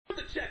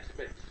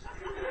Tex-Mex.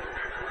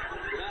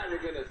 Tonight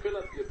we're going to fill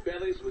up your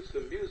bellies with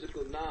some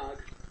musical nog.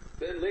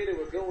 Then later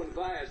we're going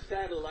via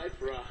satellite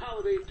for a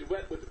holiday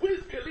duet with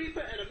Wiz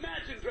Khalifa and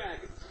Imagine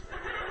Dragons.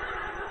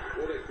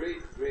 What a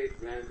great, great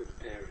random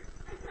pairing.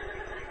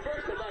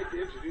 First, I'd like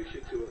to introduce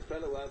you to a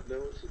fellow I've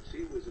known since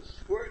he was a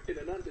squirt in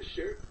an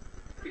undershirt.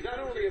 He's not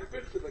only a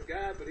prince of a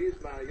guy, but he's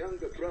my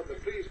younger brother.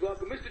 Please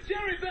welcome Mr.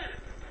 Jerry Bennett.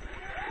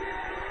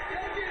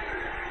 Thank you.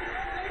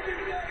 Thank you,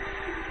 sir.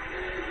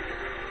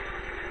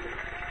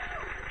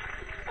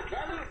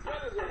 My little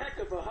brother's a heck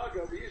of a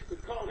hugger. We used to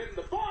call him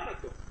the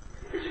barnacle.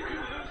 But you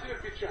couldn't lose him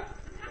if you tried.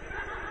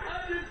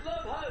 I just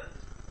love hugs.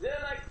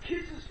 They're like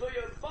kisses for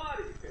your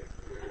body.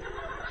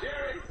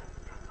 Jerry,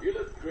 you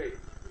look great.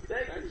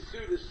 Thank you. That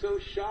suit is so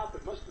sharp,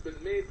 it must have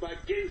been made by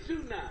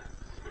Ginsu knives.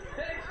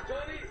 Thanks,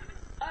 Tony.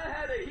 I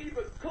had a heap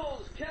of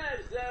Kohl's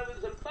cash that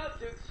was about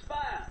to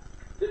expire.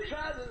 The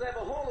trousers have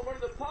a hole in one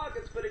of the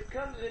pockets, but it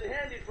comes in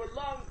handy for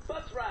long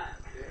bus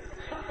rides. Yeah.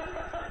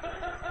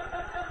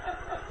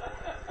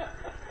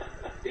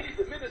 He's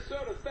the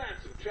Minnesota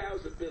Fats of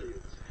trouser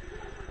billiards.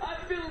 I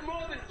feel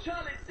more than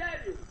Charlie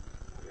Daniels.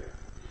 Yeah,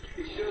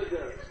 he sure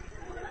does.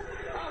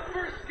 Our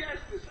first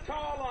guest is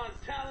tall on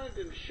talent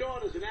and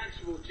short as an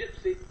actual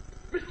gypsy,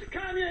 Mr.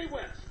 Kanye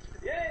West.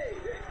 Yay!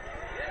 Yeah,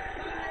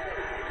 Kanye.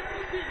 Good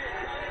to see you,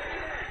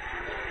 Kanye.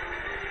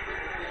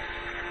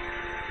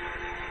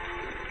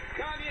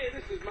 Kanye,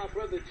 this is my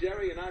brother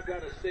Jerry, and I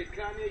gotta say,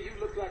 Kanye, you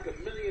look like a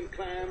million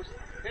clams,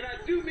 and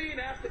I do mean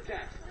after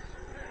taxes.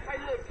 Hey,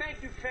 look,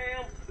 thank you,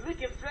 fam.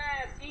 Looking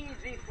fly is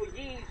easy for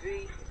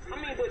Yeezy. I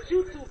mean, but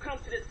you two come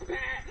to this spot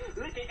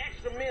looking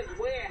extra Men's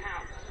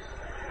Warehouse.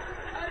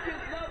 I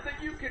just love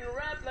that you can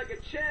rap like a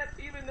champ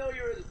even though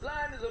you're as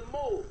blind as a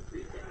mole.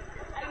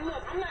 Hey,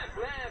 look, I'm not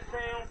blind,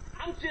 fam.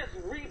 I'm just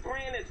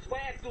rebranding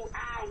swag through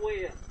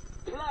eyewear.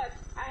 Plus,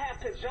 I have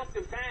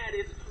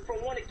conjunctivitis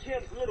from one of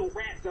Kim's little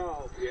rat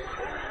dogs. Yeah.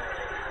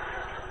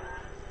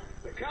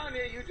 But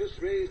Kanye, you just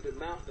raised a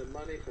mountain of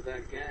money for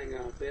that gang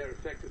out there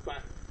affected by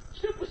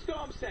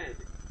Superstorm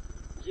Sandy.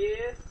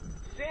 Yeah,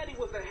 Sandy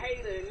was a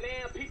hater, and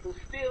now people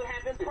still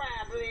having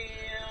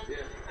problems.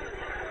 Yeah.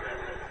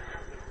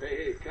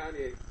 Hey,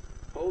 Kanye,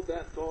 hold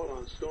that thought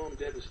on storm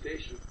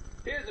devastation.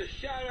 Here's a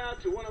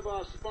shout-out to one of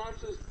our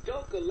sponsors,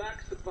 Doka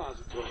Lax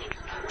Suppositories.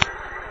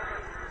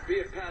 Be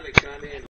a pally, Kanye.